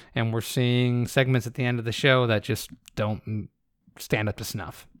now, and we're seeing segments at the end of the show that just don't stand up to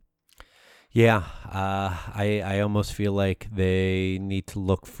snuff. Yeah, I almost feel like they need to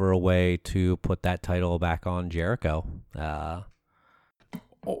look for a way to put that title back on Jericho.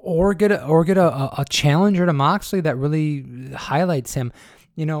 Or get a challenger to Moxley that really highlights him.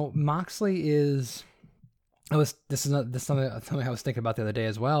 You know, Moxley is. This is something I was thinking about the other day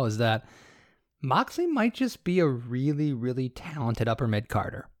as well. Is that Moxley might just be a really, really talented upper mid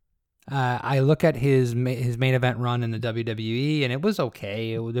carder. I look at his main event run in the WWE, and it was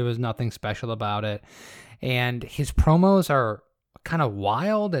okay. There was nothing special about it. And his promos are kind of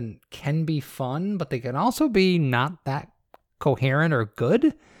wild and can be fun, but they can also be not that coherent or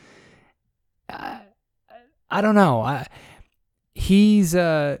good. I don't know. He's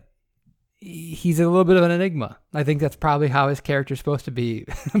a little bit of an enigma. I think that's probably how his character is supposed to be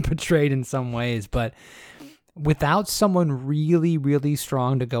portrayed in some ways, but without someone really, really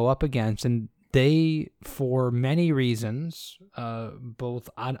strong to go up against, and they, for many reasons, both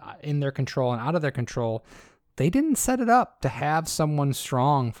in their control and out of their control, they didn't set it up to have someone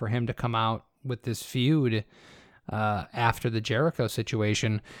strong for him to come out with this feud after the Jericho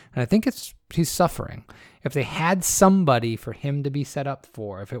situation. And I think he's suffering. If they had somebody for him to be set up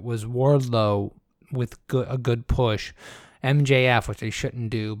for, if it was Wardlow with a good push, MJF, which they shouldn't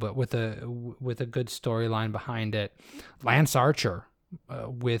do, but with a good storyline behind it, Lance Archer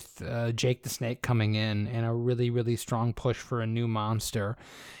with Jake the Snake coming in and a really, really strong push for a new monster.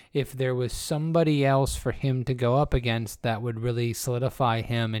 If there was somebody else for him to go up against that would really solidify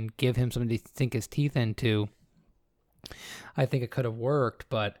him and give him something to sink his teeth into, I think it could have worked,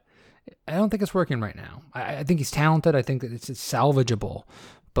 but I don't think it's working right now. I think he's talented. I think that it's salvageable.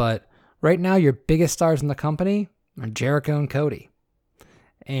 But right now, your biggest stars in the company are Jericho and Cody.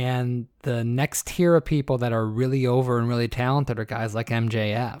 And the next tier of people that are really over and really talented are guys like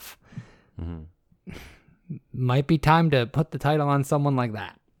MJF. Mm-hmm. Might be time to put the title on someone like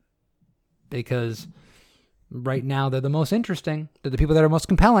that. Because right now, they're the most interesting. They're the people that are most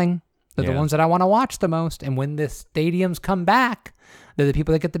compelling. They're the ones that I want to watch the most. And when the stadiums come back, they're the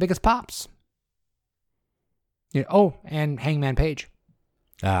people that get the biggest pops. And Hangman Page.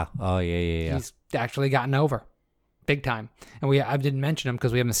 Yeah. He's actually gotten over big time. And I didn't mention him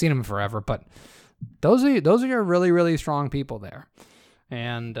because we haven't seen him forever, but those are your really, really strong people there.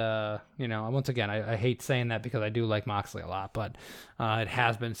 And, once again, I hate saying that because I do like Moxley a lot, but it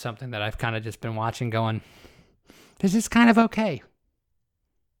has been something that I've kind of just been watching going, this is kind of okay.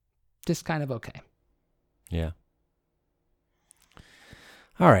 Just kind of okay. Yeah.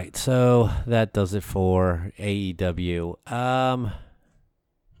 All right, so that does it for AEW.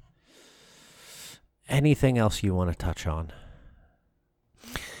 Anything else you want to touch on?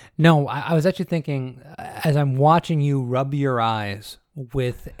 No, I was actually thinking, as I'm watching you rub your eyes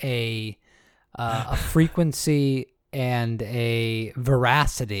with a frequency and a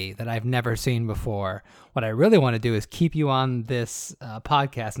veracity that I've never seen before, what I really want to do is keep you on this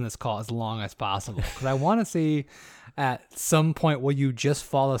podcast and this call as long as possible. Because I want to see at some point will you just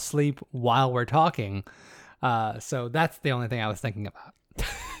fall asleep while we're talking. So that's the only thing I was thinking about.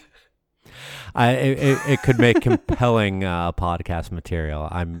 It could make compelling podcast material.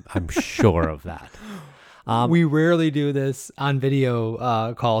 I'm sure of that. We rarely do this on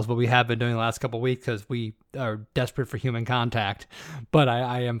video calls, but we have been doing the last couple of weeks because we are desperate for human contact. But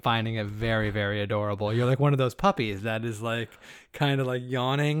I am finding it very, very adorable. You're like one of those puppies that is like kind of like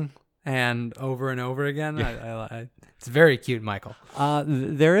yawning and over again. It's very cute, Michael.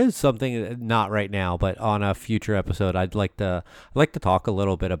 There is something, not right now, but on a future episode, I'd like to talk a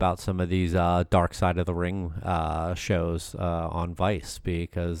little bit about some of these Dark Side of the Ring shows on Vice,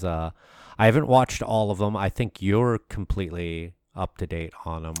 because I haven't watched all of them. I think you're completely up to date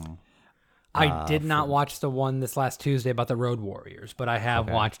on them. I did not watch the one this last Tuesday about the Road Warriors, but I have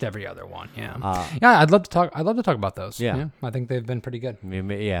watched every other one. Yeah, I'd love to talk about those. Yeah, I think they've been pretty good.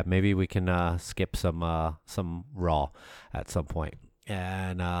 Maybe we can skip some Raw at some point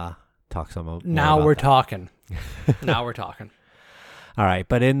and talk some more. Now we're talking. Now we're talking. All right,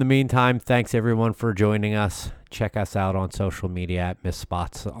 but in the meantime, thanks everyone for joining us. Check us out on social media at Miss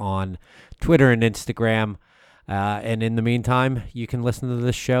Spots on Twitter and Instagram. And in the meantime, you can listen to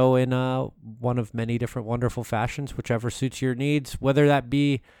this show in one of many different wonderful fashions, whichever suits your needs, whether that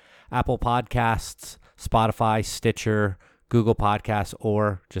be Apple Podcasts, Spotify, Stitcher, Google Podcasts,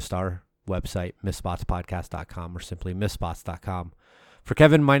 or just our website, misspotspodcast.com, or simply missspots.com. For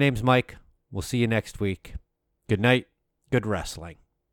Kevin, my name's Mike. We'll see you next week. Good night. Good wrestling.